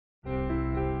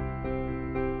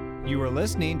You are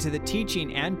listening to the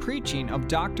teaching and preaching of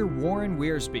Dr. Warren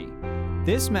Wiersbe.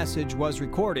 This message was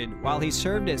recorded while he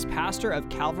served as pastor of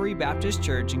Calvary Baptist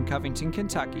Church in Covington,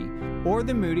 Kentucky, or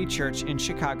the Moody Church in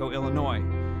Chicago, Illinois.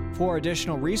 For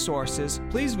additional resources,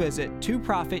 please visit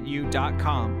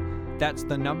 2prophetu.com. That's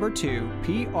the number 2,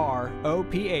 PROPHETU.com.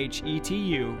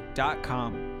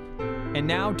 And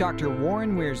now, Dr.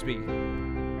 Warren Wiersbe.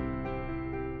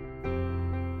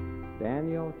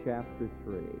 Daniel chapter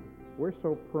 3. We're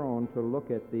so prone to look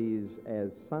at these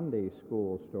as Sunday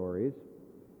school stories,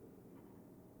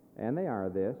 and they are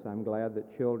this. I'm glad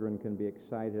that children can be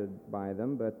excited by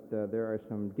them, but there are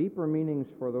some deeper meanings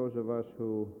for those of us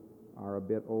who are a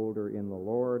bit older in the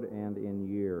Lord and in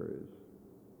years.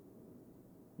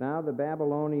 Now, the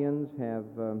Babylonians have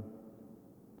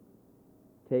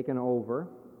taken over,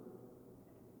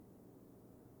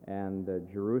 and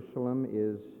Jerusalem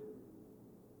is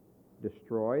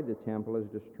destroyed, the temple is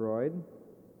destroyed,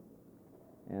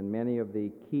 and many of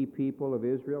the key people of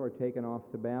Israel are taken off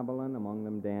to Babylon, among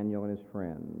them Daniel and his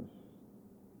friends.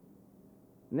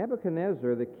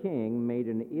 Nebuchadnezzar the king made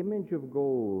an image of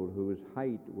gold whose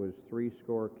height was 80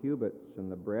 cubits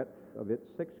and the breadth of it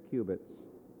 6 cubits,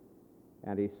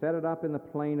 and he set it up in the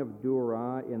plain of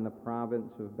Dura in the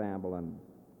province of Babylon.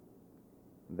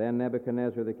 Then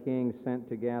Nebuchadnezzar the king sent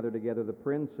to gather together the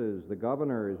princes, the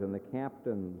governors, and the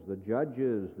captains, the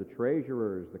judges, the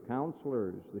treasurers, the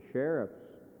counselors, the sheriffs,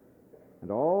 and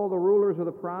all the rulers of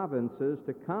the provinces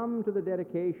to come to the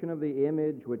dedication of the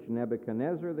image which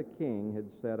Nebuchadnezzar the king had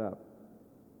set up.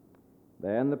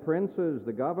 Then the princes,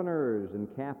 the governors and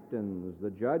captains,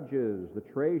 the judges, the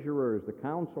treasurers, the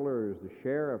counselors, the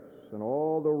sheriffs, and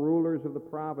all the rulers of the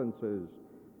provinces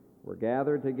were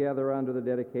gathered together unto the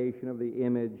dedication of the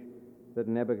image that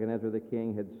Nebuchadnezzar the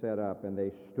king had set up. And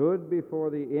they stood before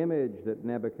the image that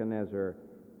Nebuchadnezzar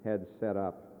had set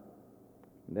up.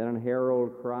 And then an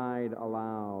herald cried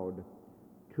aloud,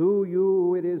 "To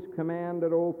you it is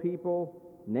commanded, O people,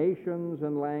 nations,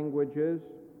 and languages,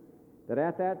 that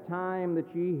at that time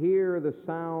that ye hear the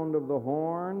sound of the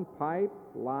horn, pipe,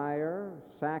 lyre,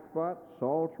 sackbut,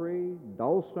 psaltery,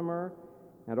 dulcimer,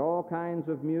 and all kinds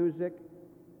of music,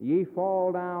 ye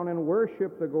fall down and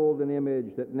worship the golden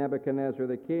image that Nebuchadnezzar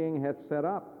the king hath set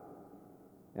up.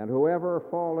 And whoever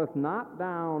falleth not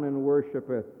down and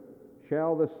worshipeth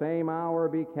shall the same hour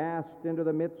be cast into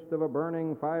the midst of a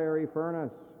burning fiery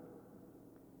furnace."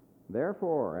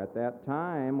 Therefore, at that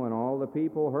time, when all the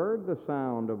people heard the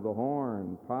sound of the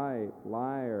horn, pipe,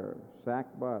 lyre,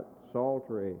 sackbut,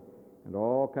 psaltery, and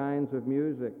all kinds of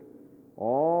music,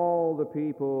 all the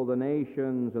people, the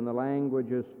nations, and the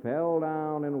languages fell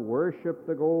down and worshiped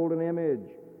the golden image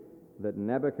that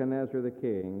Nebuchadnezzar the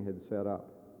king had set up.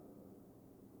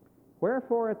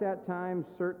 Wherefore at that time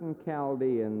certain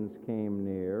Chaldeans came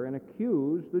near and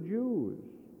accused the Jews.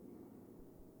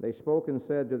 They spoke and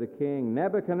said to the king,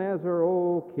 "Nebuchadnezzar,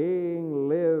 O king,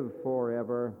 live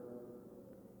forever.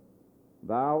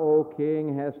 Thou, O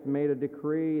king, hast made a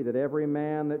decree that every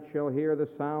man that shall hear the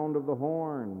sound of the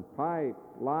horn, pipe,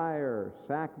 lyre,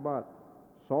 sackbut,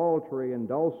 psaltery, and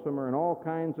dulcimer, and all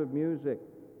kinds of music,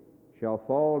 shall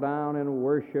fall down and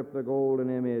worship the golden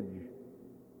image.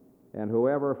 And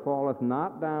whoever falleth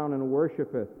not down and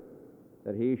worshipeth,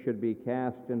 that he should be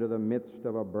cast into the midst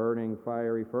of a burning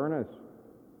fiery furnace.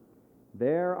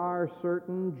 There are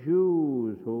certain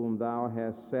Jews whom thou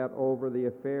hast set over the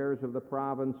affairs of the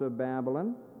province of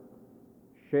Babylon,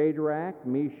 Shadrach,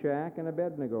 Meshach, and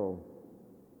Abednego.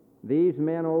 These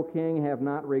men, O king, have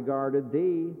not regarded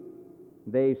thee.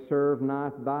 They serve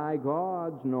not thy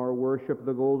gods, nor worship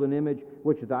the golden image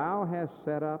which thou hast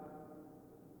set up."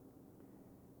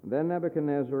 Then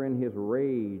Nebuchadnezzar, in his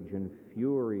rage and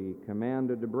fury,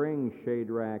 commanded to bring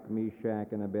Shadrach,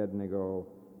 Meshach, and Abednego.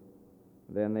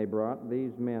 Then they brought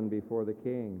these men before the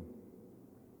king.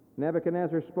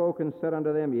 Nebuchadnezzar spoke and said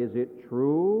unto them, "Is it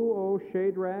true, O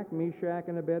Shadrach, Meshach,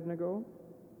 and Abednego?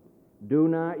 Do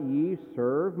not ye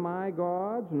serve my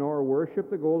gods, nor worship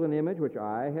the golden image which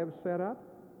I have set up?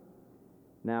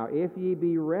 Now if ye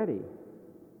be ready,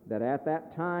 that at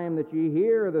that time that ye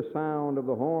hear the sound of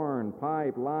the horn,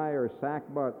 pipe, lyre,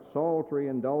 sackbut, psaltery,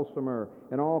 and dulcimer,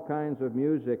 and all kinds of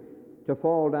music, to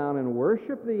fall down and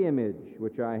worship the image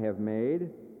which I have made,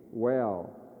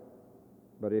 well.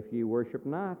 But if ye worship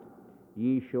not,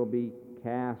 ye shall be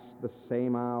cast the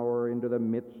same hour into the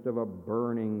midst of a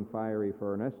burning fiery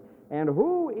furnace. And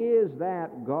who is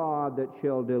that God that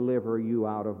shall deliver you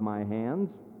out of my hands?"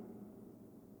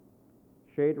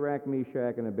 Shadrach,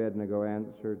 Meshach, and Abednego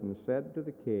answered and said to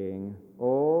the king,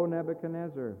 "O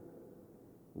Nebuchadnezzar,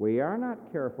 we are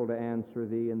not careful to answer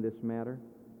thee in this matter.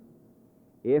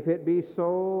 If it be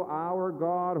so, our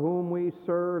God whom we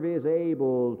serve is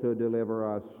able to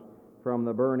deliver us from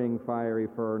the burning fiery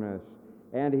furnace,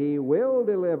 and he will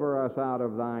deliver us out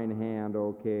of thine hand,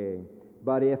 O king.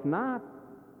 But if not,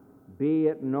 be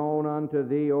it known unto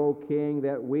thee, O king,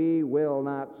 that we will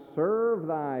not serve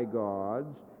thy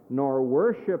gods, nor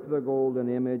worship the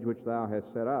golden image which thou hast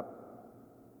set up.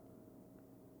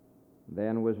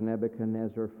 Then was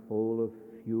Nebuchadnezzar full of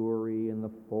fury, and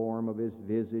the form of his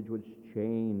visage was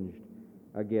changed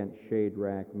against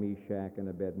Shadrach, Meshach, and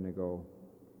Abednego.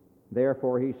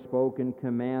 Therefore he spoke and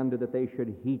commanded that they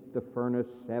should heat the furnace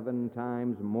 7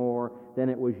 times more than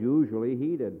it was usually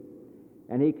heated.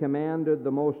 And he commanded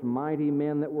the most mighty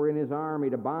men that were in his army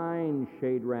to bind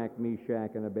Shadrach,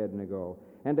 Meshach, and Abednego,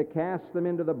 and to cast them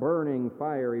into the burning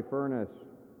fiery furnace.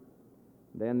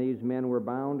 Then these men were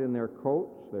bound in their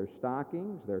coats, their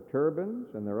stockings, their turbans,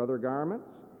 and their other garments,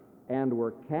 and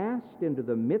were cast into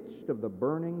the midst of the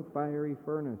burning fiery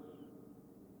furnace.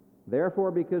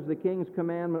 Therefore, because the king's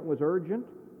commandment was urgent,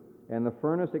 and the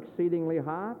furnace exceedingly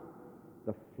hot,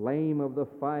 the flame of the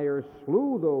fire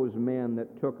slew those men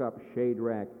that took up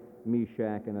Shadrach,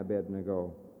 Meshach, and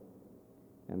Abednego.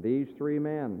 And these 3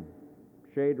 men,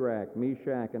 Shadrach,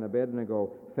 Meshach, and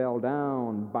Abednego, fell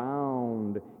down,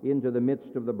 bound, into the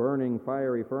midst of the burning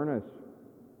fiery furnace.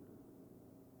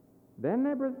 Then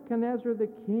Nebuchadnezzar the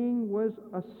king was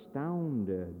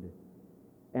astounded,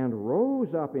 and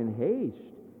rose up in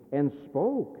haste, and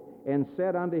spoke, and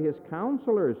said unto his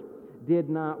counselors, Did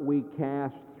not we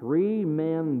cast 3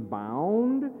 men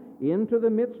bound into the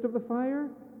midst of the fire?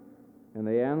 And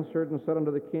they answered and said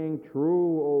unto the king,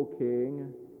 True, O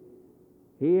king.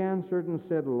 He answered and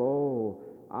said, Lo,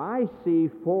 I see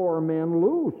 4 men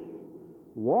loose,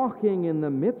 walking in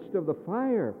the midst of the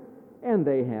fire, and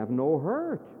they have no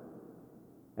hurt.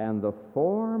 And the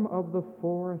form of the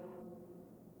 4th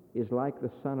is like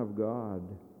the Son of God.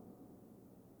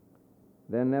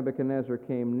 Then Nebuchadnezzar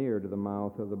came near to the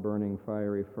mouth of the burning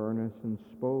fiery furnace, and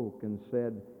spoke and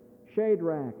said,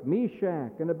 Shadrach,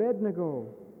 Meshach, and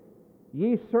Abednego,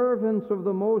 ye servants of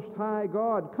the Most High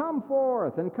God, come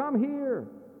forth and come here.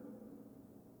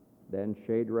 Then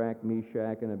Shadrach,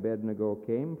 Meshach, and Abednego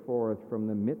came forth from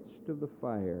the midst of the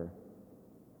fire.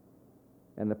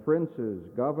 And the princes,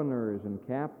 governors, and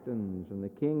captains, and the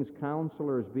king's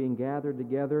counselors, being gathered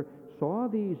together, saw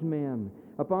these men,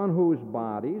 upon whose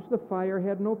bodies the fire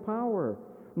had no power,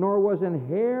 nor was an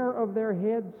hair of their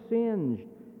heads singed,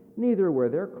 neither were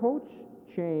their coats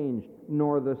changed,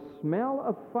 nor the smell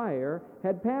of fire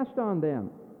had passed on them.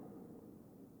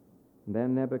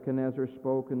 Then Nebuchadnezzar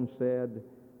spoke and said,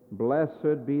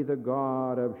 Blessed be the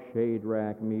God of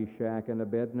Shadrach, Meshach, and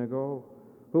Abednego,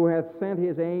 who hath sent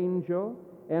his angel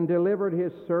and delivered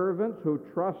his servants who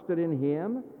trusted in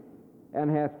him, and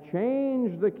hath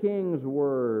changed the king's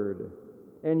word,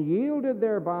 and yielded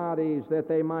their bodies that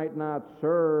they might not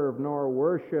serve nor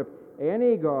worship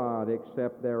any god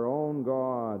except their own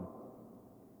God.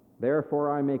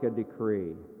 Therefore I make a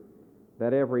decree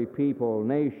that every people,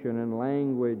 nation, and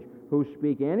language who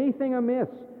speak anything amiss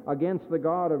against the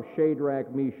God of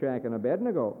Shadrach, Meshach, and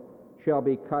Abednego shall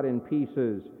be cut in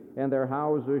pieces, and their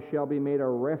houses shall be made a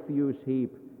refuse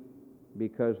heap,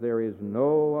 because there is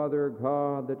no other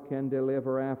God that can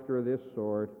deliver after this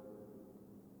sort.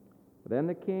 Then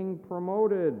the king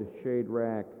promoted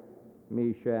Shadrach,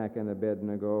 Meshach, and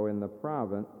Abednego in the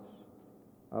province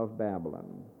of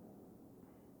Babylon.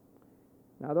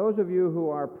 Now, those of you who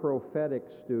are prophetic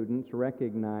students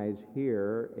recognize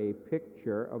here a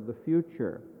picture of the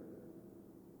future.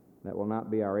 That will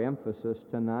not be our emphasis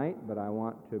tonight, but I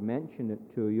want to mention it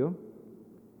to you.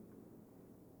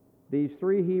 These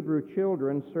 3 Hebrew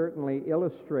children certainly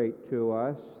illustrate to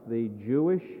us the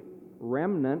Jewish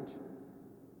remnant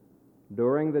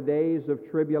during the days of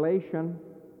tribulation,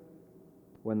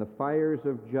 when the fires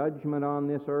of judgment on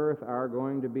this earth are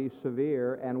going to be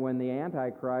severe, and when the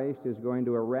Antichrist is going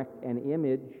to erect an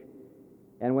image,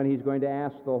 and when he's going to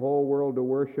ask the whole world to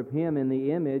worship him in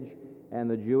the image, and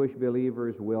the Jewish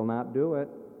believers will not do it.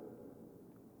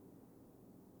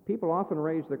 People often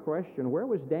raise the question, where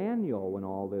was Daniel when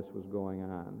all this was going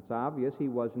on? It's obvious he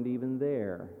wasn't even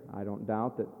there. I don't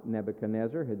doubt that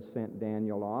Nebuchadnezzar had sent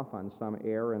Daniel off on some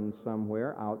errand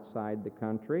somewhere outside the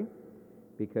country,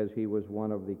 because he was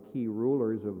one of the key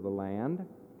rulers of the land.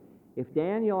 If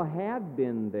Daniel had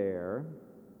been there,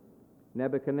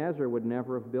 Nebuchadnezzar would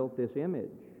never have built this image.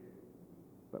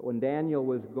 But when Daniel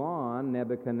was gone,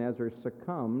 Nebuchadnezzar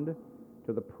succumbed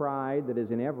to the pride that is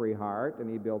in every heart, and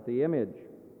he built the image.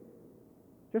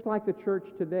 Just like the church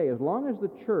today, as long as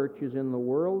the church is in the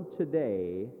world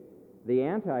today, the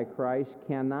Antichrist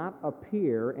cannot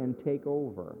appear and take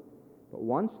over. But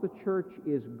once the church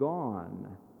is gone,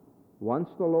 once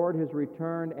the Lord has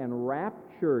returned and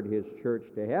raptured His church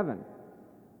to heaven,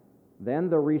 then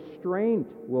the restraint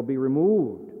will be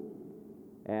removed,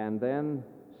 and then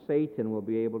Satan will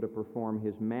be able to perform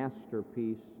his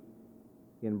masterpiece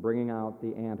in bringing out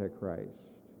the Antichrist.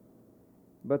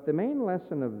 But the main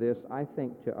lesson of this, I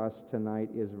think, to us tonight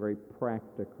is very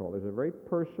practical. There's a very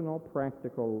personal,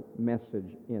 practical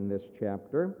message in this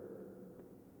chapter,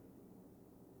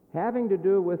 having to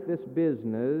do with this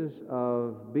business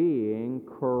of being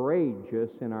courageous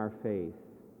in our faith.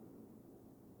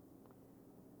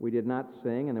 We did not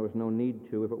sing, and there was no need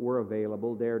to. If it were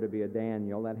available, Dare to be a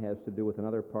Daniel. That has to do with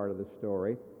another part of the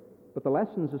story. But the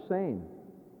lesson's the same.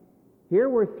 Here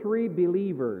were three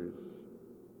believers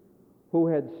who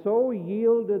had so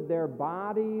yielded their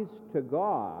bodies to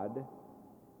God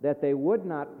that they would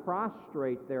not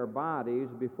prostrate their bodies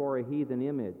before a heathen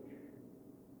image.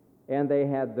 And they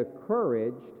had the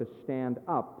courage to stand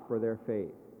up for their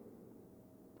faith.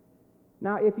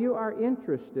 Now, if you are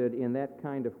interested in that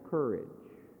kind of courage,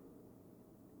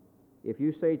 if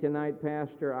you say tonight,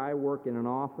 Pastor, I work in an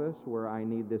office where I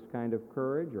need this kind of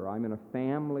courage, or I'm in a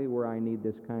family where I need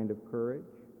this kind of courage,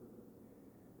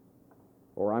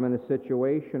 or I'm in a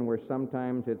situation where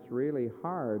sometimes it's really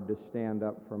hard to stand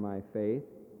up for my faith,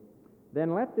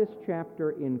 then let this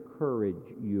chapter encourage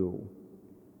you.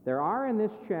 There are in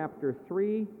this chapter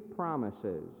 3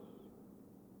 promises,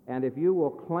 and if you will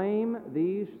claim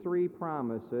these 3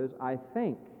 promises, I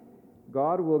think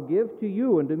God will give to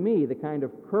you and to me the kind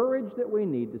of courage that we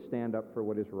need to stand up for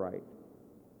what is right.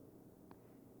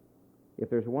 If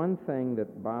there's one thing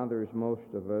that bothers most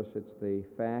of us, it's the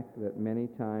fact that many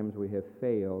times we have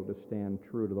failed to stand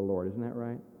true to the Lord. Isn't that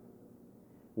right?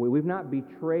 We've not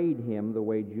betrayed Him the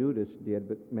way Judas did,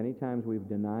 but many times we've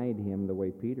denied Him the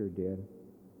way Peter did.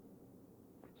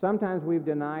 Sometimes we've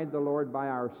denied the Lord by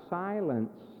our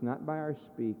silence, not by our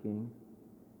speaking.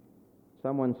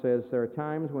 Someone says there are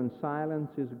times when silence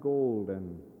is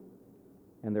golden,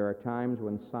 and there are times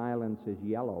when silence is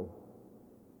yellow.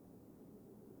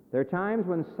 There are times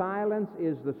when silence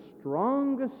is the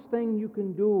strongest thing you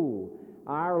can do.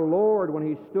 Our Lord, when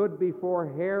He stood before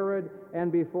Herod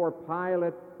and before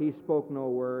Pilate, He spoke no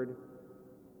word.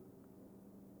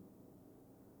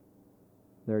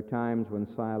 There are times when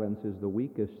silence is the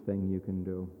weakest thing you can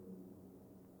do.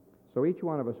 So each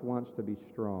one of us wants to be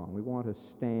strong. We want to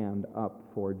stand up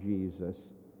for Jesus.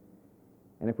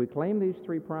 And if we claim these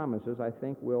 3 promises, I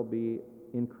think we'll be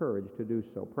encouraged to do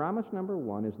so. Promise number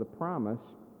 1 is the promise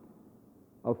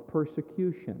of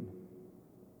persecution.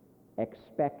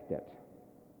 Expect it.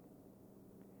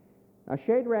 Now,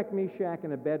 Shadrach, Meshach,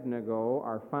 and Abednego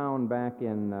are found back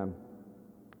in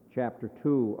chapter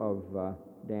 2 of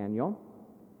Daniel,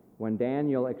 when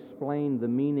Daniel explained the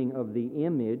meaning of the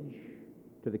image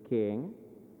to the king.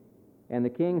 And the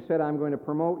king said, I'm going to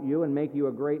promote you and make you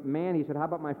a great man. He said, how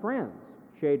about my friends?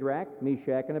 Shadrach,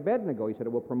 Meshach, and Abednego. He said,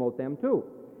 it will promote them too.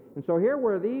 And so here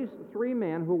were these 3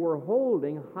 men who were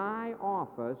holding high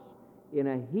office in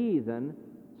a heathen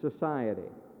society.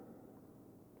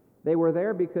 They were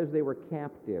there because they were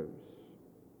captives.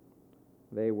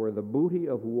 They were the booty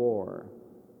of war.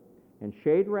 And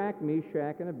Shadrach,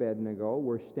 Meshach, and Abednego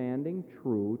were standing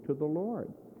true to the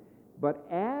Lord. But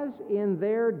as in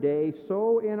their day,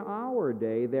 so in our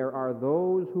day, there are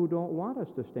those who don't want us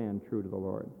to stand true to the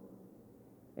Lord.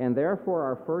 And therefore,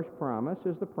 our first promise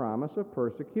is the promise of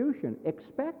persecution.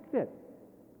 Expect it.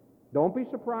 Don't be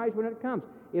surprised when it comes.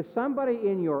 If somebody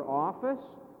in your office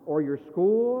or your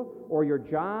school or your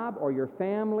job or your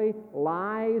family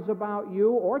lies about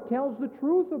you or tells the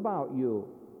truth about you,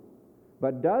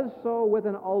 but does so with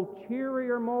an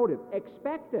ulterior motive,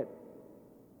 expect it.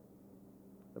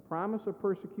 The promise of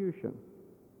persecution.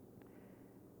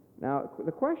 Now,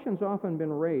 the question's often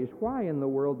been raised, why in the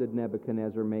world did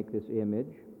Nebuchadnezzar make this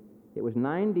image? It was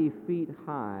 90 feet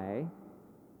high,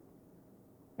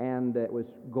 and it was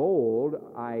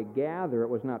gold. I gather it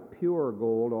was not pure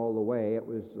gold all the way. It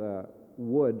was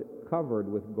wood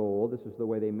covered with gold. This is the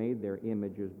way they made their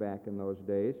images back in those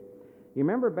days. You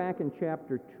remember back in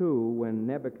chapter 2 when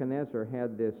Nebuchadnezzar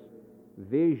had this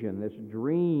vision, this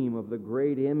dream of the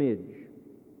great image.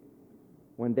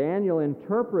 When Daniel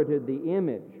interpreted the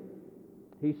image,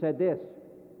 he said this,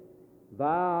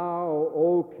 Thou,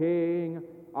 O king,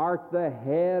 art the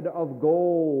head of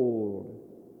gold.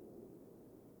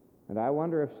 And I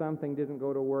wonder if something didn't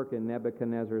go to work in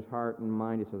Nebuchadnezzar's heart and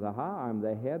mind. He says, aha, I'm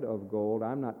the head of gold.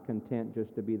 I'm not content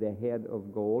just to be the head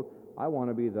of gold. I want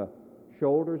to be the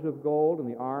shoulders of gold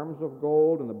and the arms of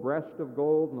gold and the breast of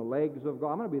gold and the legs of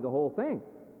gold. I'm going to be the whole thing.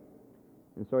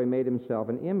 And so he made himself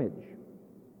an image.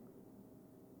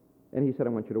 And he said, I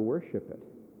want you to worship it.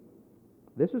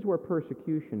 This is where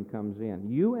persecution comes in.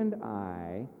 You and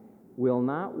I will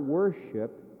not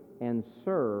worship and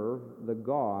serve the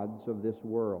gods of this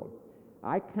world.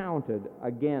 I counted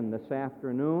again this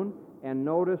afternoon and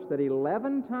noticed that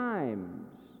 11 times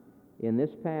in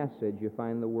this passage you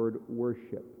find the word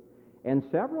worship. And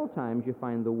several times you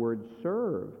find the word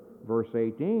serve. Verse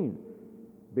 18,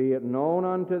 be it known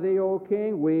unto thee, O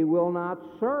king, we will not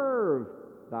serve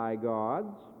thy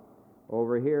gods.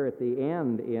 Over here at the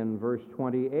end in verse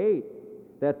 28,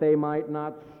 that they might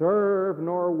not serve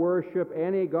nor worship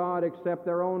any god except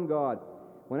their own God.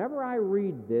 Whenever I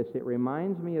read this, it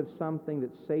reminds me of something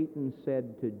that Satan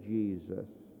said to Jesus.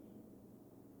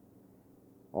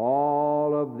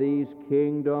 All of these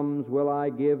kingdoms will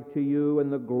I give to you,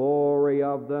 and the glory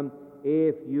of them,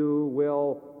 if you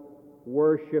will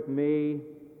worship me.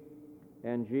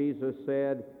 And Jesus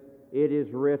said, it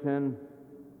is written,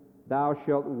 thou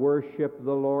shalt worship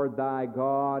the Lord thy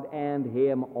God, and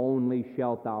him only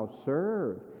shalt thou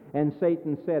serve. And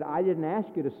Satan said, I didn't ask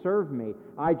you to serve me.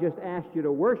 I just asked you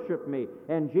to worship me.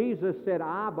 And Jesus said,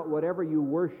 but whatever you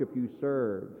worship, you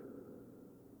serve.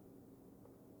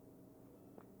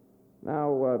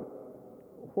 Now,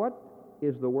 what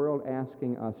is the world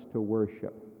asking us to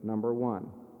worship? Number one,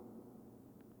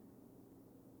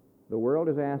 the world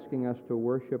is asking us to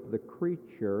worship the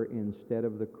creature instead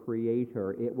of the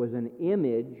Creator. It was an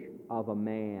image of a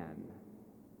man.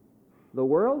 The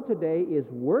world today is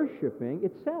worshiping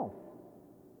itself.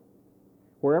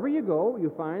 Wherever you go,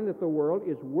 you find that the world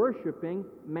is worshiping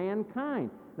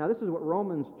mankind. Now, this is what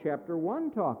Romans chapter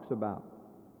 1 talks about.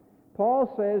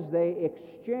 Paul says they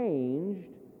exchanged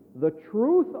the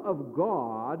truth of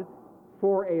God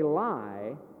for a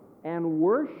lie and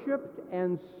worshiped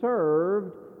and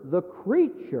served the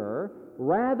creature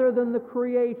rather than the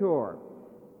Creator.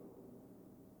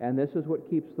 And this is what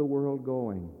keeps the world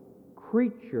going.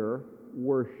 Creature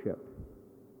worship.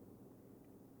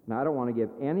 Now, I don't want to give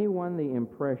anyone the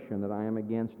impression that I am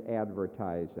against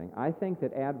advertising. I think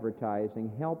that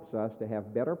advertising helps us to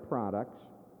have better products,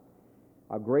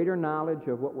 a greater knowledge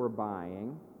of what we're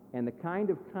buying, and the kind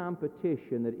of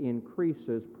competition that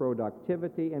increases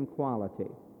productivity and quality.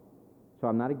 So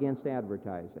I'm not against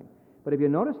advertising. But have you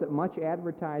noticed that much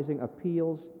advertising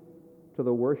appeals to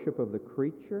the worship of the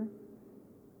creature?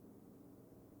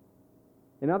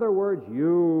 In other words,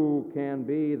 you can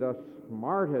be the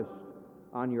smartest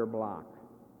on your block.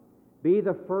 Be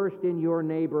the first in your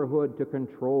neighborhood to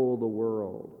control the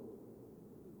world.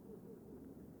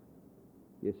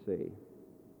 You see,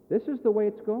 this is the way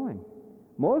it's going.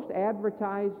 Most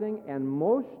advertising and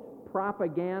most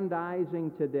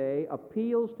propagandizing today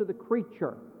appeals to the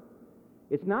creature.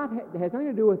 It has nothing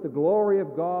to do with the glory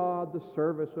of God, the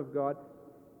service of God.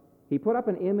 He put up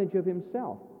an image of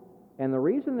himself. And the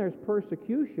reason there's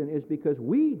persecution is because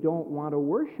we don't want to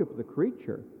worship the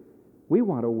creature. We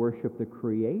want to worship the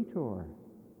Creator.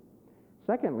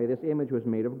 Secondly, this image was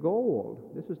made of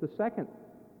gold. This is the second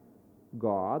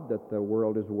God that the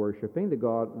world is worshiping. The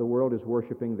world is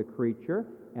worshiping the creature,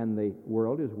 and the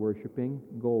world is worshiping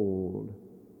gold.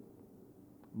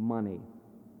 Money.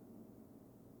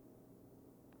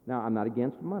 Now, I'm not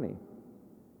against money.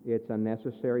 It's a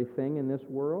necessary thing in this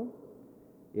world.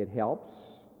 It helps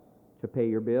to pay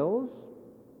your bills.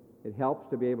 It helps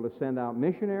to be able to send out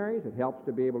missionaries. It helps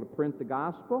to be able to print the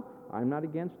gospel. I'm not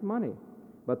against money.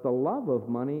 But the love of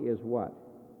money is what?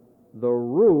 The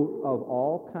root of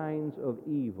all kinds of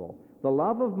evil. The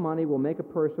love of money will make a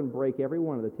person break every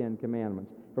one of the 10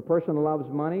 commandments. If a person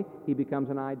loves money, he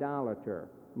becomes an idolater.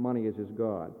 Money is his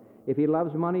God. If he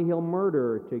loves money, he'll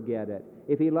murder to get it.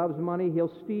 If he loves money,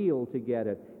 he'll steal to get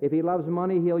it. If he loves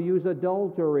money, he'll use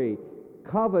adultery,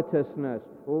 covetousness,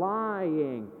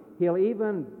 lying. He'll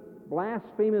even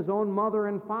blaspheme his own mother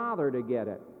and father to get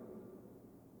it.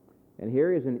 And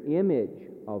here is an image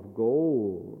of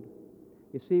gold.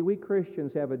 You see, we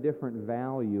Christians have a different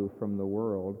value from the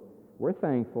world. We're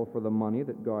thankful for the money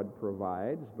that God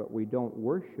provides, but we don't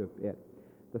worship it.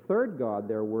 The third god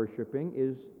they're worshiping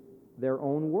is their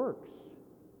own works.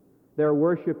 They're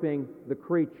worshiping the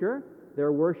creature,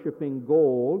 they're worshiping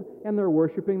gold, and they're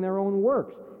worshiping their own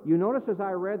works. You notice as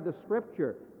I read the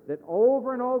scripture that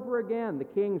over and over again the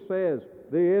king says,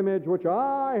 the image which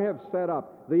I have set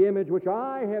up, the image which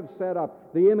I have set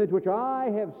up, the image which I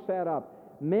have set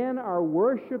up. Men are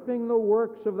worshiping the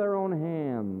works of their own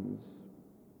hands.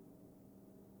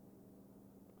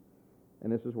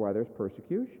 And this is why there's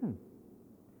persecution.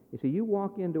 You see, you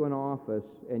walk into an office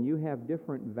and you have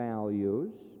different values,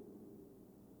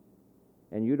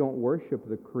 and you don't worship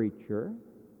the creature,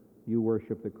 you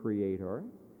worship the Creator.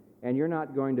 and you're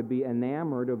not going to be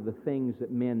enamored of the things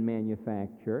that men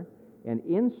manufacture, and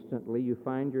instantly you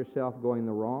find yourself going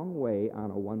the wrong way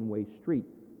on a one-way street.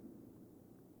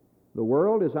 The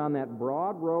world is on that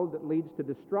broad road that leads to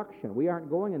destruction. We aren't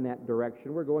going in that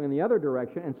direction. We're going in the other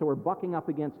direction, and so we're bucking up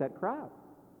against that crowd.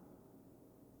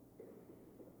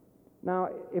 Now,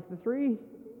 if the 3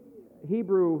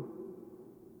 Hebrew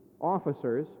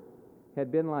officers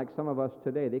had been like some of us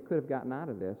today, they could have gotten out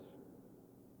of this.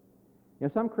 You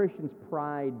know, some Christians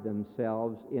pride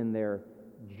themselves in their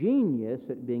genius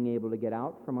at being able to get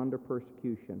out from under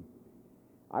persecution.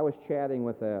 I was chatting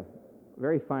with a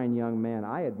very fine young man.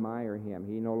 I admire him.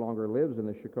 He no longer lives in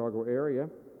the Chicago area.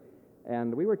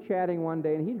 And we were chatting one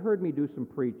day, and he'd heard me do some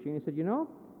preaching. He said, you know,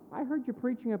 I heard you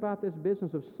preaching about this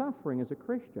business of suffering as a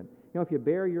Christian. You know, if you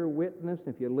bear your witness,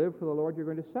 if you live for the Lord, you're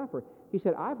going to suffer. He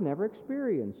said, I've never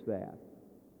experienced that.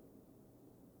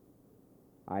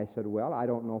 I said, well, I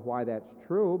don't know why that's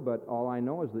true, but all I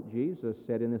know is that Jesus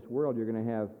said in this world you're going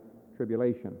to have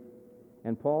tribulation.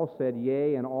 And Paul said,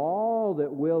 yea, and all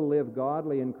that will live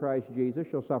godly in Christ Jesus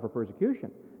shall suffer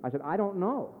persecution. I said, I don't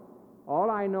know. All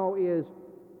I know is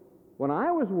when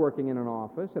I was working in an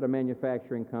office at a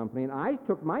manufacturing company and I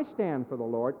took my stand for the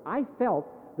Lord, I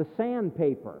felt the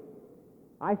sandpaper.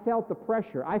 I felt the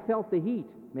pressure. I felt the heat.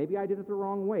 Maybe I did it the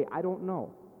wrong way. I don't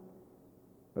know.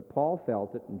 But Paul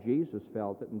felt it, and Jesus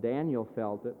felt it, and Daniel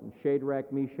felt it, and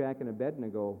Shadrach, Meshach, and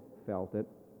Abednego felt it.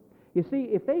 You see,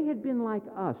 if they had been like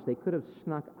us, they could have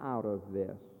snuck out of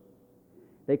this.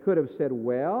 They could have said,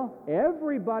 well,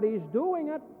 everybody's doing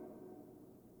it.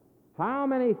 How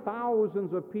many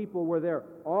thousands of people were there?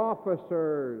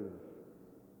 Officers,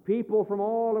 people from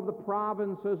all of the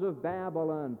provinces of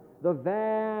Babylon, the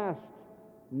vast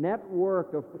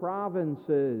network of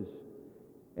provinces.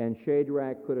 And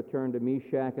Shadrach could have turned to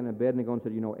Meshach and Abednego and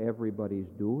said, you know, everybody's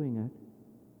doing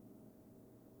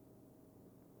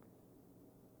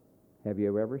it. Have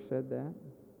you ever said that?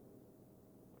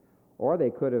 Or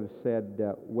they could have said,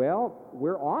 well,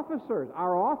 we're officers.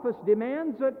 Our office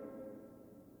demands it.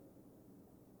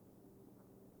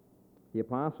 The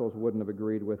apostles wouldn't have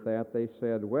agreed with that. They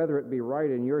said, whether it be right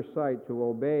in your sight to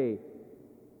obey,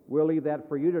 we'll leave that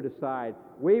for you to decide.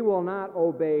 We will not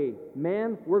obey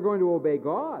men. We're going to obey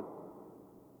God.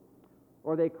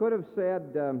 Or they could have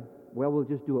said, well, we'll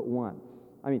just do it once.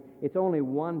 I mean, it's only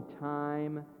one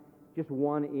time, just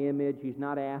one image. He's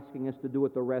not asking us to do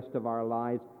it the rest of our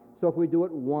lives. So if we do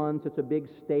it once, it's a big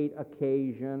state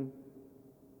occasion.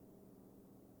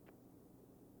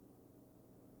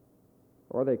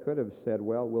 Or they could have said,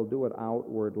 well, we'll do it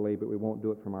outwardly, but we won't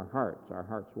do it from our hearts. Our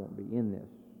hearts won't be in this.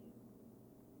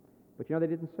 But you know, they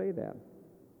didn't say that.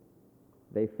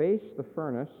 They faced the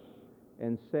furnace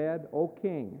and said, O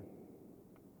King,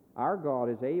 our God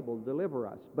is able to deliver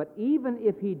us. But even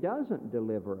if he doesn't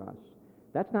deliver us,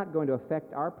 that's not going to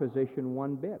affect our position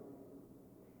one bit.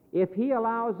 If he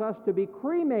allows us to be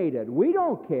cremated, we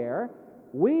don't care.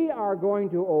 We are going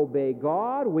to obey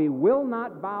God. We will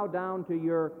not bow down to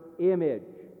your image.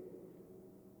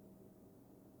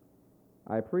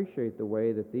 I appreciate the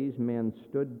way that these men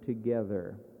stood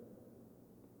together.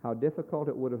 How difficult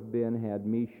it would have been had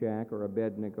Meshach or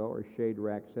Abednego or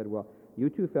Shadrach said, well, you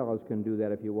two fellows can do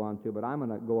that if you want to, but I'm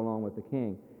going to go along with the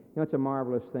king. You know, it's a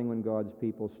marvelous thing when God's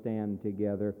people stand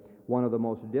together. One of the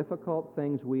most difficult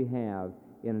things we have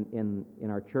in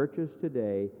our churches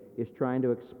today is trying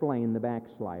to explain the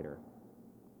backslider.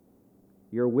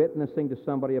 You're witnessing to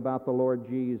somebody about the Lord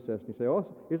Jesus, and you say,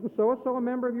 oh, isn't so-and-so a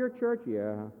member of your church?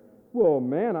 Yeah. Well,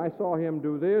 man, I saw him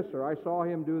do this, or I saw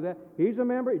him do that. He's a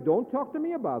member. Don't talk to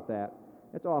me about that.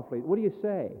 That's awfully... What do you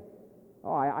say?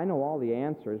 Oh, I know all the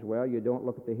answers. Well, you don't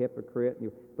look at the hypocrite.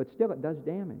 But still, it does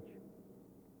damage.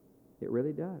 It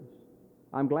really does.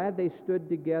 I'm glad they stood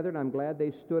together, and I'm glad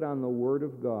they stood on the Word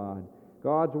of God.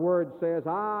 God's Word says,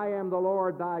 I am the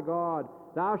Lord thy God.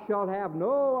 Thou shalt have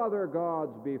no other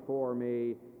gods before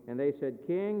me. And they said,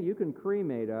 King, you can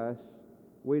cremate us.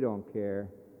 We don't care.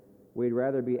 We'd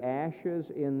rather be ashes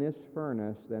in this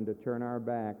furnace than to turn our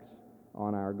backs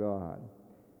on our God.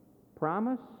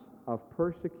 Promise of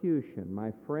persecution.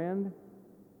 My friend,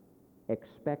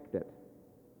 expect it.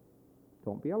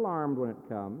 Don't be alarmed when it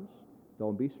comes.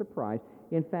 Don't be surprised.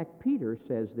 In fact, Peter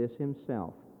says this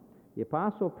himself. The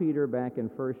Apostle Peter, back in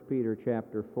 1 Peter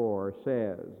chapter 4,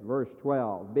 says, verse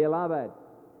 12, Beloved,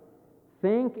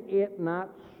 think it not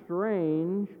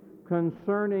strange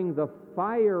concerning the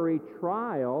fiery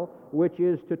trial which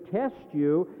is to test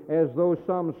you, as though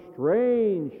some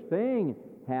strange thing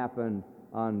happened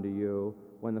unto you.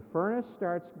 When the furnace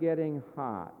starts getting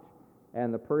hot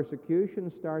and the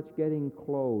persecution starts getting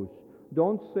close,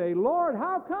 don't say, Lord,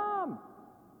 how come?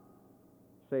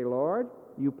 Say, Lord,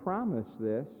 you promised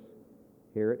this.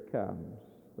 Here it comes.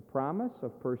 The promise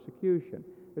of persecution.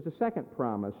 There's a second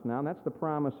promise now, and that's the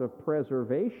promise of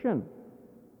preservation.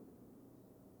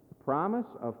 The promise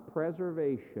of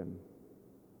preservation.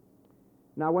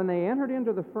 Now, when they entered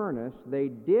into the furnace, they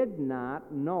did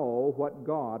not know what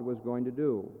God was going to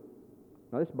do.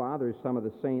 Now, this bothers some of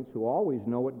the saints who always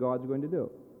know what God's going to do.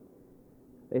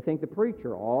 They think the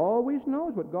preacher always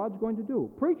knows what God's going to do.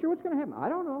 Preacher, what's going to happen? I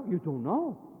don't know. You don't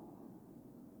know.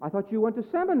 I thought you went to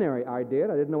seminary. I did.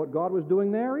 I didn't know what God was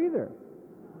doing there either.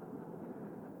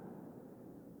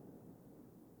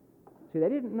 See, they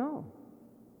didn't know.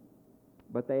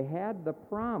 But they had the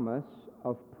promise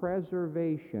of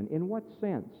preservation. In what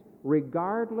sense?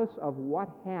 Regardless of what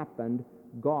happened,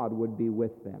 God would be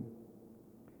with them.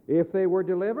 If they were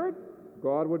delivered,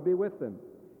 God would be with them.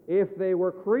 If they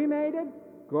were cremated,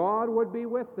 God would be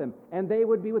with them, and they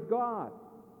would be with God.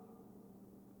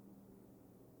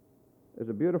 There's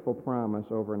a beautiful promise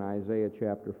over in Isaiah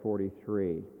chapter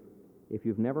 43. If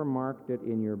you've never marked it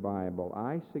in your Bible,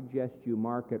 I suggest you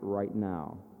mark it right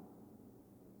now.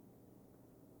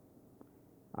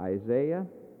 Isaiah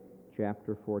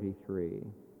chapter 43.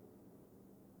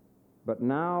 But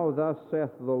now thus saith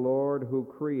the Lord who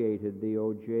created thee,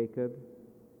 O Jacob,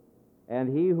 and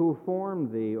he who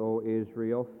formed thee, O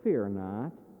Israel, fear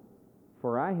not,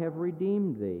 for I have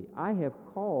redeemed thee. I have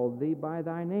called thee by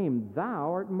thy name.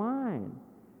 Thou art mine.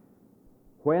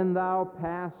 When thou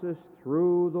passest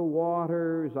through the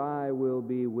waters, I will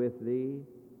be with thee,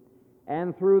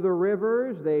 and through the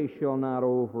rivers they shall not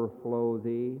overflow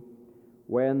thee.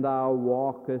 When thou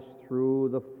walkest through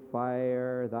the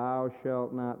fire, thou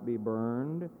shalt not be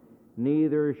burned,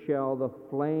 neither shall the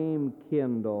flame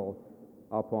kindle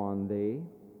upon thee.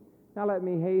 Now let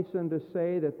me hasten to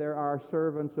say that there are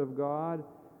servants of God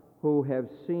who have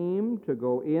seemed to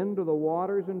go into the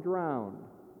waters and drown.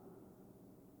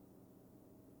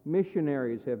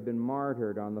 Missionaries have been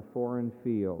martyred on the foreign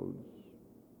fields.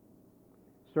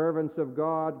 Servants of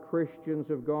God, Christians,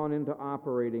 have gone into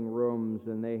operating rooms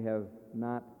and they have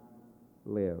not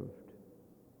lived.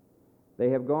 They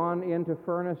have gone into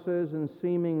furnaces and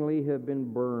seemingly have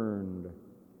been burned.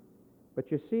 But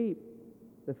you see,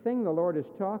 the thing the Lord is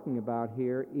talking about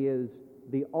here is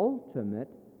the ultimate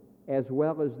as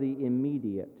well as the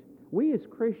immediate. We as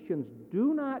Christians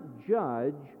do not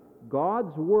judge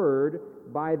God's Word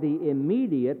by the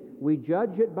immediate. We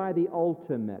judge it by the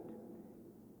ultimate.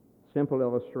 Simple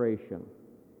illustration.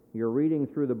 You're reading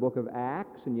through the book of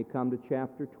Acts and you come to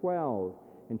chapter 12.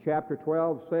 And chapter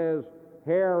 12 says,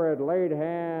 Herod laid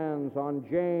hands on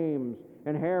James,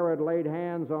 and Herod laid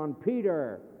hands on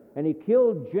Peter, and he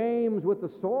killed James with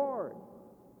the sword.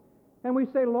 And we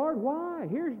say, Lord, why?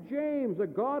 Here's James, a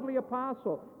godly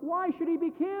apostle. Why should he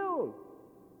be killed?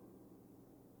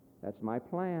 That's my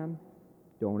plan.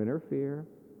 Don't interfere.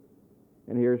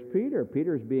 And here's Peter.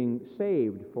 Peter's being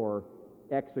saved for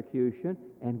execution,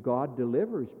 and God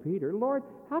delivers Peter. Lord,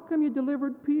 how come you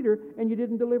delivered Peter and you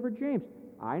didn't deliver James?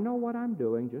 I know what I'm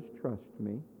doing, just trust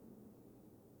me.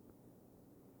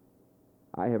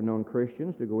 I have known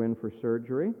Christians to go in for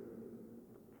surgery,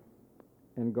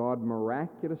 and God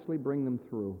miraculously bring them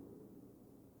through.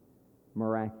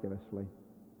 Miraculously.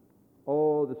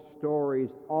 Oh, the stories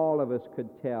all of us could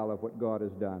tell of what God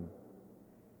has done.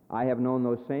 I have known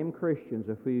those same Christians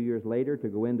a few years later to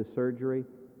go into surgery,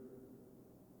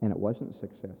 and it wasn't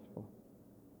successful.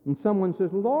 And someone says,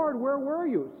 Lord, where were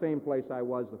you? Same place I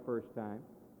was the first time.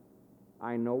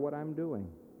 I know what I'm doing.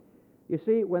 You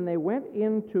see, when they went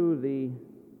into the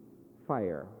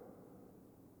fire,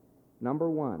 number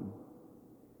one,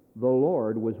 the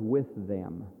Lord was with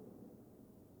them.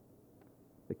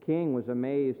 The king was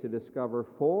amazed to discover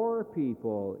 4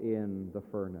 people in the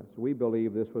furnace. We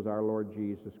believe this was our Lord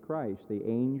Jesus Christ, the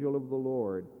angel of the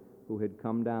Lord, who had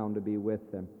come down to be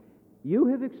with them. You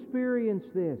have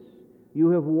experienced this.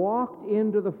 You have walked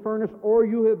into the furnace, or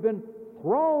you have been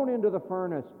thrown into the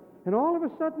furnace, and all of a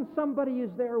sudden somebody is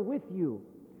there with you.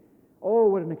 Oh,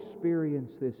 what an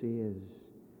experience this is,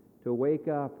 to wake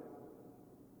up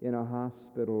in a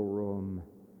hospital room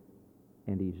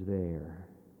and he's there.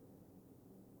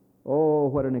 Oh,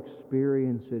 what an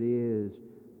experience it is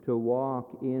to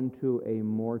walk into a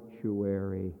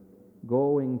mortuary,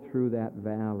 going through that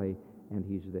valley, and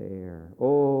he's there.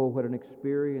 Oh, what an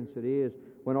experience it is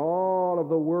when all of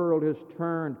the world has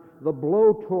turned the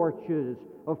blowtorches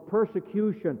of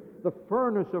persecution, the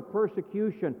furnace of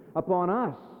persecution upon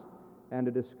us, and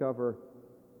to discover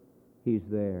he's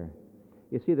there.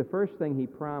 You see, the first thing he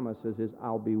promises is,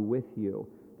 I'll be with you,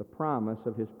 the promise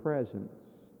of his presence.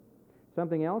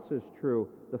 Something else is true.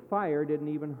 The fire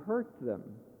didn't even hurt them.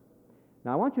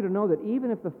 Now, I want you to know that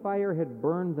even if the fire had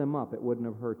burned them up, it wouldn't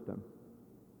have hurt them.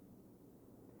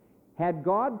 Had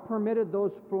God permitted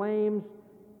those flames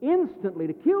instantly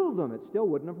to kill them, it still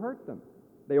wouldn't have hurt them.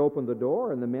 They opened the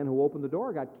door, and the men who opened the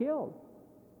door got killed.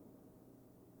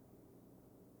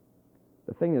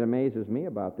 The thing that amazes me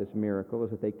about this miracle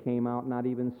is that they came out not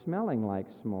even smelling like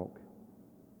smoke.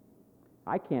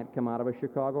 I can't come out of a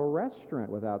Chicago restaurant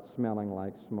without smelling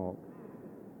like smoke.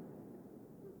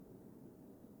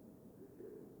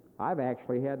 I've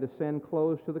actually had to send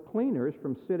clothes to the cleaners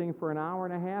from sitting for an hour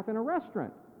and a half in a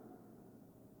restaurant.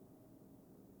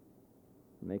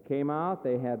 When they came out,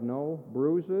 they had no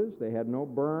bruises, they had no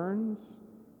burns.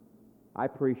 I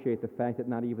appreciate the fact that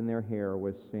not even their hair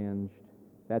was singed.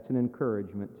 That's an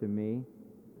encouragement to me.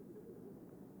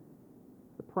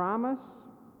 The promise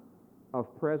of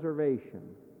preservation.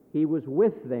 He was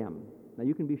with them. Now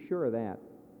you can be sure of that.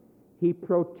 He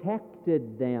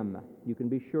protected them. You can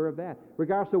be sure of that.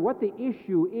 Regardless of what the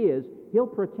issue is, He'll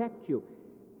protect you.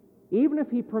 Even if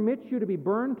He permits you to be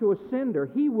burned to a cinder,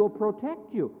 He will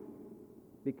protect you.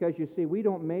 Because you see, we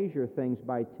don't measure things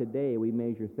by today, we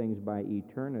measure things by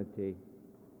eternity.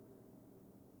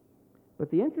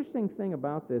 But the interesting thing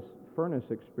about this furnace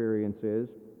experience is,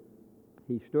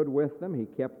 He stood with them, He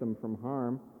kept them from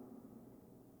harm.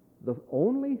 The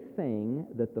only thing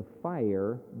that the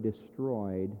fire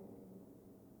destroyed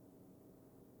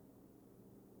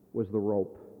was the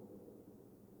rope.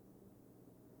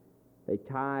 They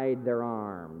tied their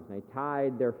arms, they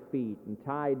tied their feet, and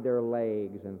tied their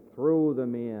legs, and threw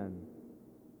them in.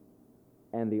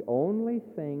 And the only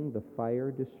thing the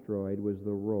fire destroyed was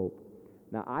the rope.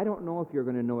 Now, I don't know if you're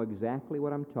going to know exactly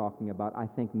what I'm talking about. I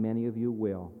think many of you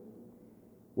will.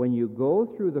 When you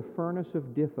go through the furnace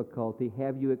of difficulty,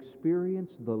 have you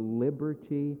experienced the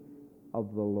liberty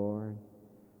of the Lord?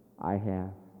 I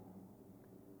have.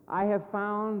 I have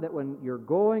found that when you're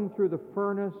going through the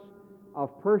furnace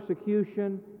of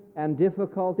persecution and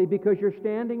difficulty, because you're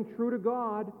standing true to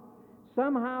God,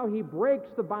 somehow He breaks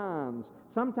the bonds.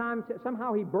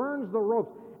 Somehow He burns the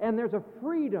ropes, and there's a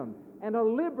freedom and a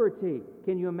liberty.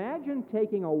 Can you imagine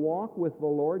taking a walk with the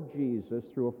Lord Jesus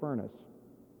through a furnace?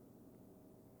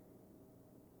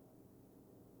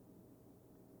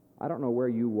 I don't know where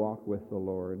you walk with the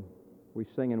Lord. We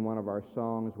sing in one of our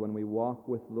songs, when we walk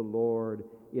with the Lord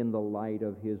in the light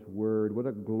of His Word, what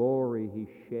a glory He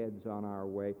sheds on our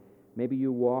way. Maybe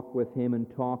you walk with Him and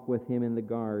talk with Him in the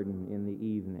garden in the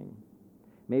evening.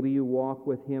 Maybe you walk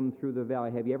with Him through the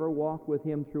valley. Have you ever walked with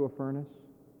Him through a furnace?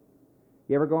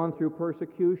 You ever gone through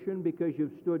persecution because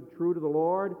you've stood true to the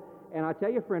Lord? And I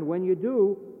tell you, friend, when you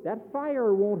do, that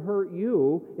fire won't hurt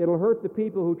you. It'll hurt the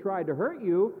people who tried to hurt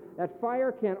you. That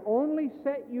fire can only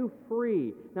set you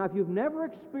free. Now, if you've never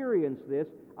experienced this,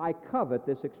 I covet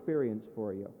this experience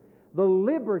for you. The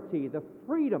liberty, the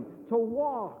freedom to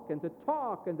walk and to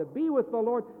talk and to be with the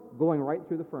Lord, going right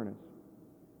through the furnace.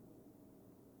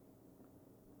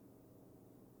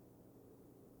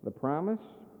 The promise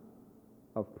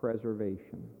of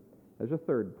preservation. There's a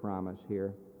third promise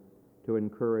here to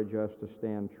encourage us to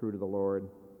stand true to the Lord,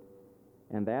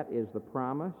 and that is the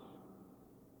promise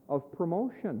of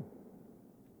promotion.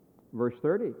 Verse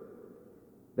 30.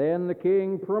 Then the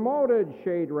king promoted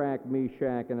Shadrach,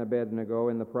 Meshach, and Abednego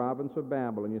in the province of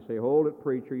Babylon. You say, hold it,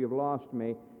 preacher, you've lost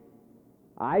me.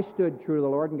 I stood true to the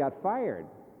Lord and got fired.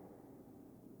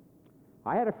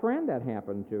 I had a friend that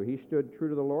happened to. He stood true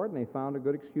to the Lord, and they found a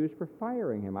good excuse for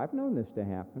firing him. I've known this to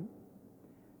happen.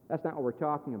 That's not what we're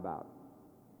talking about.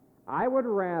 I would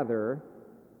rather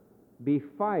be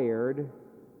fired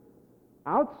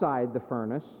outside the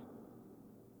furnace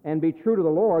and be true to the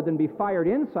Lord than be fired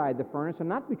inside the furnace and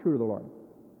not be true to the Lord.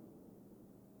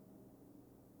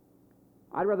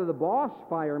 I'd rather the boss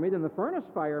fire me than the furnace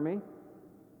fire me.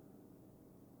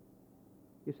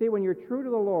 You see, when you're true to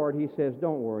the Lord, He says,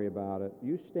 don't worry about it.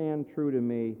 You stand true to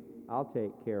me, I'll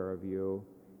take care of you.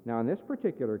 Now, in this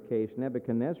particular case,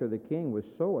 Nebuchadnezzar, the king, was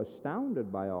so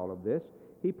astounded by all of this,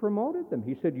 he promoted them.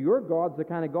 He said, your God's the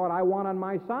kind of God I want on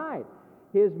my side.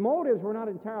 His motives were not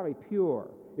entirely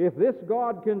pure. If this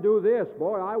God can do this,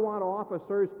 boy, I want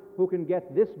officers who can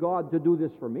get this God to do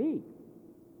this for me.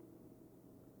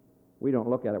 We don't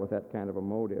look at it with that kind of a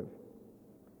motive.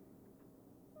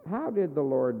 How did the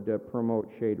Lord promote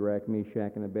Shadrach,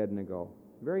 Meshach, and Abednego?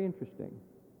 Very interesting.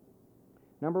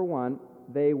 Number one,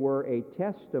 they were a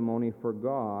testimony for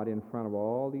God in front of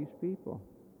all these people.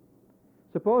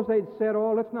 Suppose they'd said,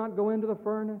 oh, let's not go into the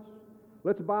furnace.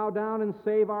 Let's bow down and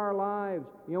save our lives.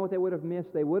 You know what they would have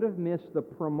missed? They would have missed the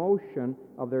promotion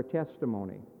of their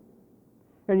testimony.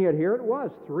 And yet here it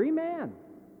was, 3 men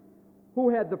who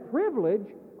had the privilege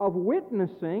of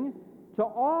witnessing to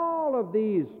all of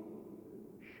these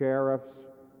sheriffs,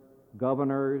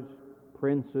 governors,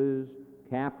 princes,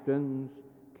 captains,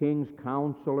 king's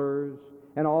counselors,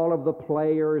 and all of the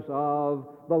players of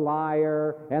the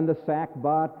lyre and the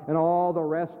sackbut and all the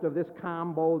rest of this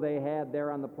combo they had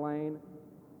there on the plain.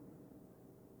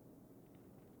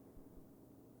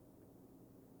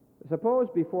 Suppose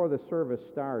before the service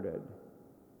started,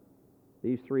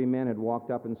 these three men had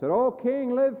walked up and said, "O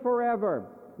King, live forever.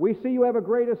 We see you have a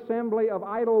great assembly of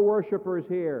idol worshipers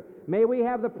here. May we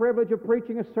have the privilege of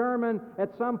preaching a sermon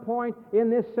at some point in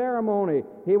this ceremony."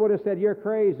 He would have said, "You're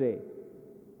crazy."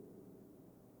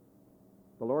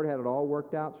 The Lord had it all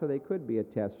worked out so they could be a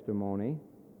testimony.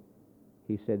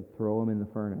 He said, "Throw them in the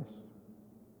furnace."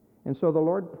 And so the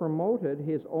Lord promoted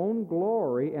His own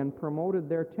glory and promoted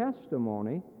their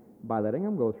testimony by letting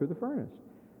them go through the furnace.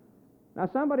 Now,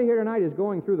 somebody here tonight is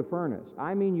going through the furnace.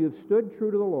 I mean, you've stood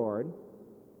true to the Lord,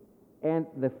 and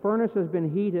the furnace has been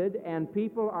heated, and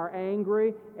people are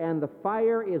angry, and the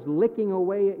fire is licking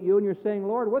away at you, and you're saying,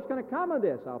 "Lord, what's going to come of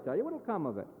this?" I'll tell you what'll come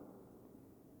of it.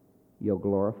 You'll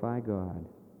glorify God.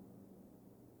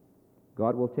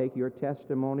 God will take your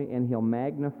testimony, and He'll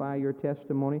magnify your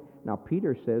testimony. Now,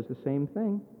 Peter says the same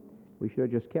thing. We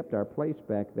should have just kept our place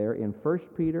back there in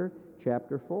 1 Peter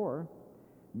chapter 4.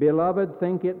 "Beloved,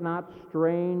 think it not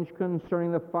strange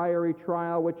concerning the fiery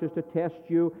trial which is to test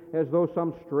you, as though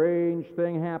some strange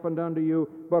thing happened unto you,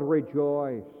 but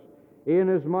rejoice,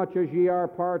 inasmuch as ye are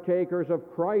partakers of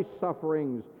Christ's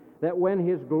sufferings, that when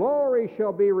His glory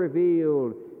shall be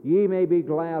revealed, ye may be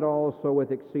glad also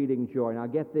with exceeding joy." Now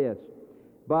get this.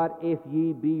 "But if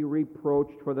ye be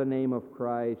reproached for the name of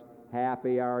Christ,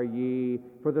 happy are ye,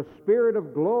 for the Spirit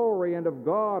of glory and of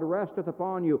God resteth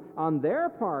upon you." On their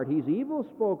part, He's evil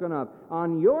spoken of.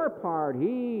 On your part,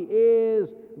 He is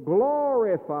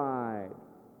glorified.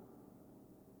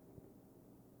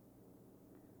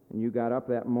 And you got up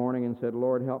that morning and said,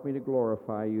 "Lord, help me to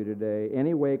glorify you today,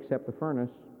 any way except the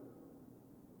furnace."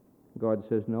 God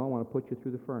says, "No, I want to put you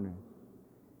through the furnace.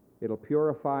 It'll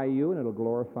purify you and it'll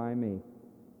glorify me."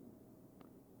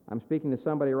 I'm speaking to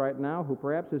somebody right now who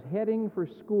perhaps is heading for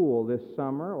school this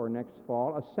summer or next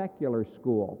fall, a secular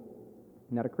school,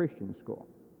 not a Christian school.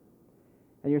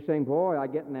 And you're saying, "Boy, I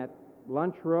get in that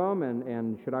lunchroom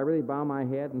and should I really bow my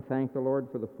head and thank the Lord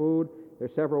for the food?"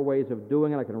 There's several ways of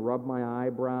doing it. I can rub my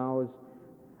eyebrows.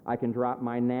 I can drop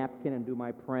my napkin and do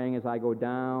my praying as I go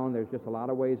down. There's just a lot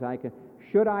of ways I can.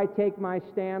 Should I take my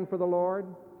stand for the Lord?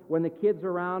 When the kids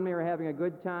around me are having a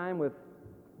good time with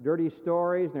dirty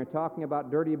stories and they're talking about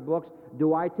dirty books,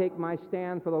 do I take my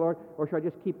stand for the Lord, or should I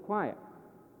just keep quiet?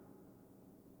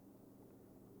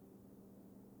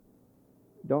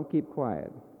 Don't keep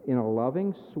quiet. In a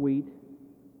loving, sweet,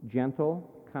 gentle,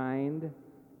 kind,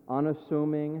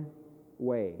 unassuming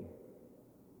way,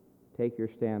 take your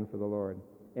stand for the Lord,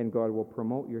 and God will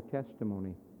promote your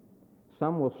testimony.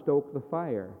 Some will stoke the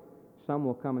fire. Some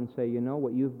will come and say, "You know,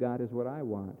 what you've got is what I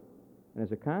want." And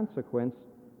as a consequence,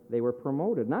 they were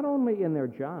promoted, not only in their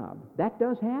job. That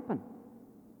does happen.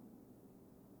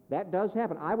 That does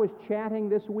happen. I was chatting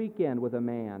this weekend with a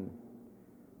man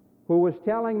who was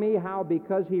telling me how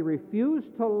because he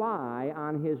refused to lie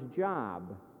on his job,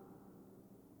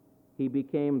 he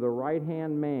became the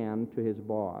right-hand man to his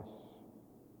boss.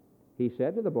 He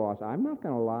said to the boss, "I'm not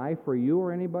going to lie for you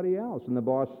or anybody else." And the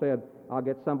boss said, "I'll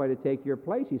get somebody to take your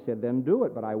place." He said, "Then do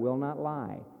it, but I will not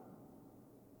lie."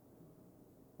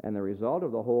 And the result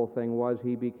of the whole thing was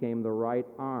he became the right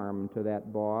arm to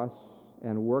that boss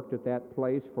and worked at that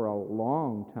place for a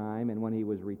long time, and when he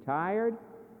was retired,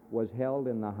 was held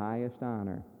in the highest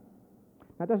honor.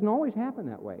 Now, it doesn't always happen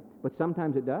that way, but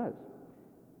sometimes it does.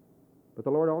 But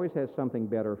the Lord always has something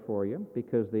better for you,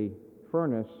 because the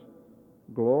furnace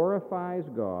glorifies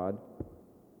God.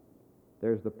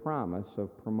 There's the promise of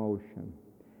promotion.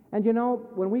 And you know,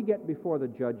 when we get before the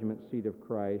judgment seat of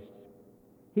Christ,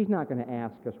 He's not going to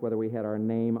ask us whether we had our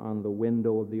name on the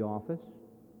window of the office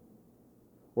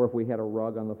or if we had a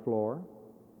rug on the floor.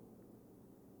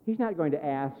 He's not going to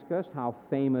ask us how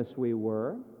famous we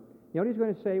were. You know what He's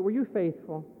going to say? "Were you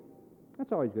faithful?" That's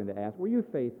all He's going to ask. "Were you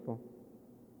faithful?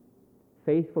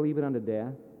 Faithful even unto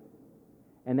death?"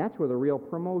 And that's where the real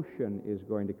promotion is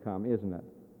going to come, isn't it?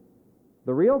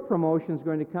 The real promotion is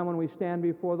going to come when we stand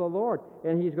before the Lord,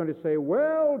 and He's going to say,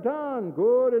 "Well done,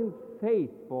 good and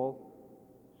faithful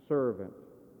servant."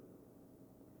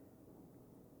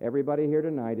 Everybody here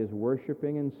tonight is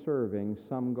worshiping and serving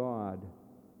some God,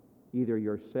 either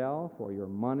yourself or your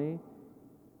money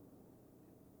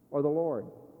or the Lord.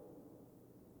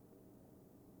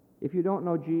 If you don't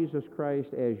know Jesus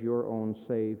Christ as your own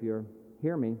Savior,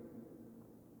 hear me.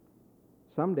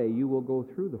 Someday you will go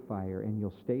through the fire and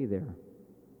you'll stay there.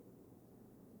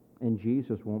 And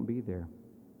Jesus won't be there.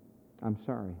 I'm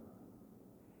sorry.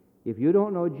 If you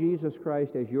don't know Jesus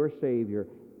Christ as your Savior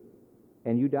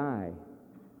and you die,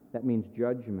 that means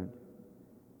judgment.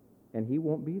 And He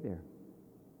won't be there.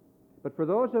 But for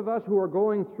those of us who are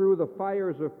going through the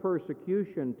fires of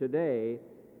persecution today,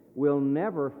 we'll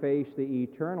never face the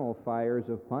eternal fires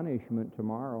of punishment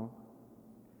tomorrow.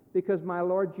 Because my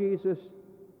Lord Jesus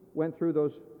went through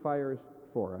those fires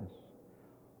for us.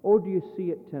 Oh, do you see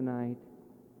it tonight?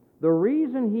 The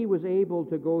reason He was able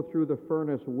to go through the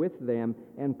furnace with them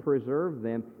and preserve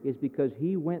them is because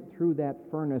He went through that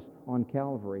furnace on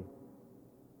Calvary.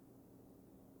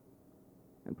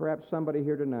 And perhaps somebody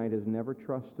here tonight has never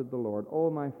trusted the Lord. Oh,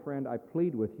 my friend, I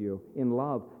plead with you in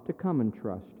love to come and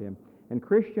trust Him. And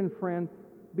Christian friend,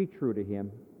 be true to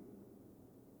Him.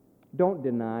 Don't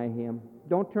deny Him.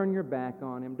 Don't turn your back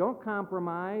on Him. Don't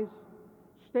compromise.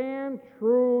 Stand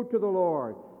true to the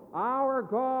Lord. Our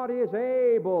God is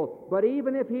able, but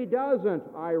even if He doesn't,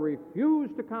 I refuse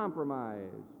to compromise.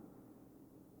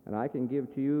 And I can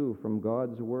give to you from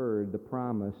God's Word the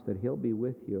promise that He'll be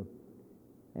with you,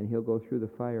 and He'll go through the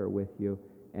fire with you,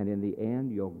 and in the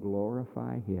end you'll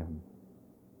glorify Him.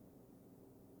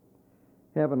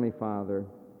 Heavenly Father,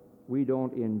 we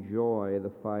don't enjoy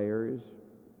the fires,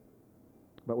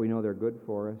 but we know they're good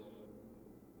for us.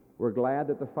 We're glad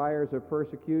that the fires of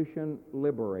persecution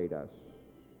liberate us.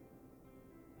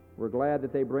 We're glad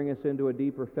that they bring us into a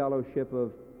deeper fellowship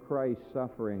of Christ's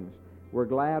sufferings. We're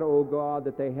glad, O God,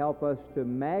 that they help us to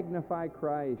magnify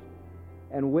Christ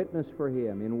and witness for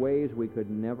Him in ways we could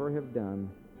never have done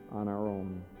on our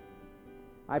own.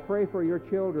 I pray for your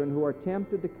children who are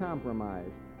tempted to compromise,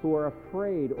 who are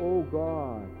afraid, O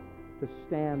God, to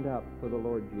stand up for the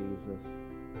Lord Jesus.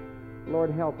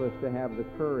 Lord, help us to have the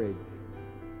courage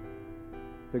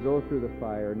to go through the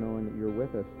fire knowing that you're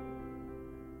with us.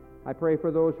 I pray for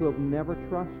those who have never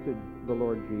trusted the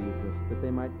Lord Jesus, that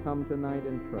they might come tonight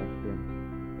and trust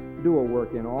Him. Do a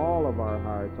work in all of our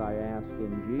hearts, I ask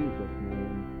in Jesus'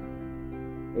 name.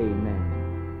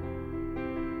 Amen.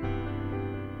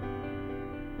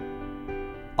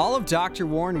 All of Dr.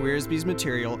 Warren Wiersbe's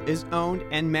material is owned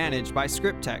and managed by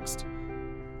ScriptText.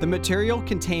 The material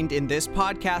contained in this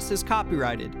podcast is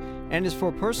copyrighted and is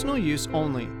for personal use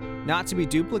only, not to be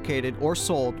duplicated or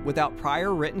sold without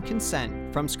prior written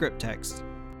consent from ScriptText.